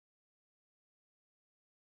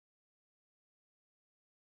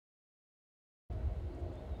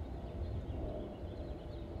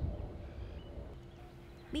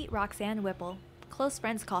Meet Roxanne Whipple. Close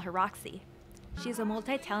friends call her Roxy. She's a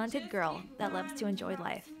multi-talented girl that loves to enjoy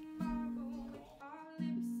life.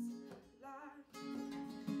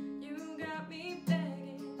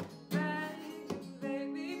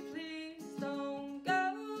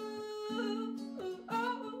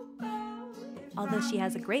 Although she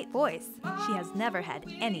has a great voice, she has never had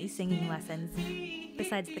any singing lessons.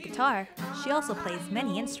 Besides the guitar, she also plays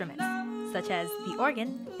many instruments, such as the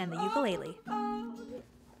organ and the ukulele. I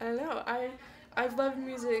don't know, I've loved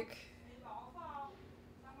music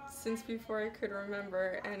since before I could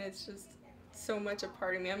remember, and it's just so much a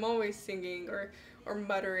part of me. I'm always singing or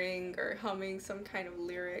muttering or humming some kind of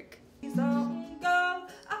lyric. She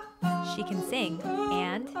can sing,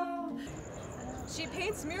 and she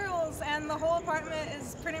paints murals, and the whole apartment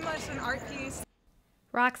is pretty much an art piece.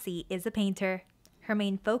 Roxy is a painter. Her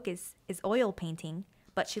main focus is oil painting,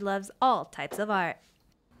 but she loves all types of art.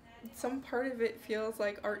 Some part of it feels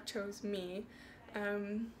like art chose me,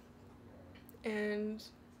 and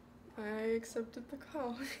I accepted the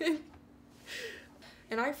call.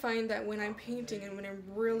 And I find that when I'm painting and when I'm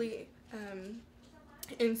really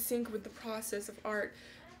in sync with the process of art,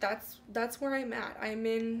 that's where I'm at. I'm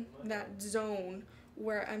in that zone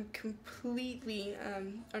where I'm completely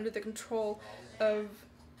under the control of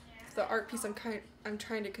the art piece I'm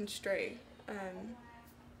trying to constray.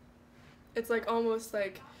 It's like almost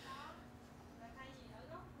like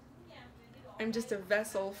I'm just a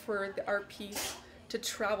vessel for the art piece to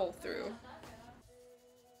travel through.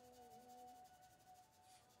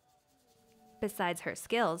 Besides her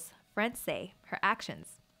skills, friends say her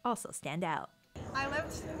actions also stand out. I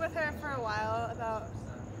lived with her for a while, about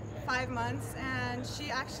 5 months, and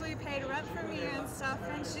she actually paid rent for me and stuff,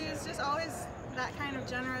 and she's just always that kind of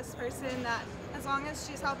generous person that as long as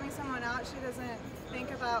she's helping someone out, she doesn't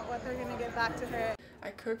think about what they're going to give back to her.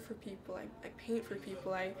 I cook for people, I paint for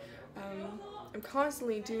people, I'm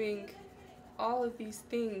constantly doing all of these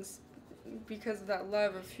things because of that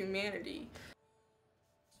love of humanity.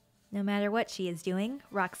 No matter what she is doing,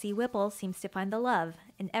 Roxy Whipple seems to find the love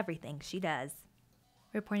in everything she does.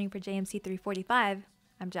 Reporting for JMC 345,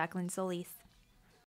 I'm Jacqueline Solis.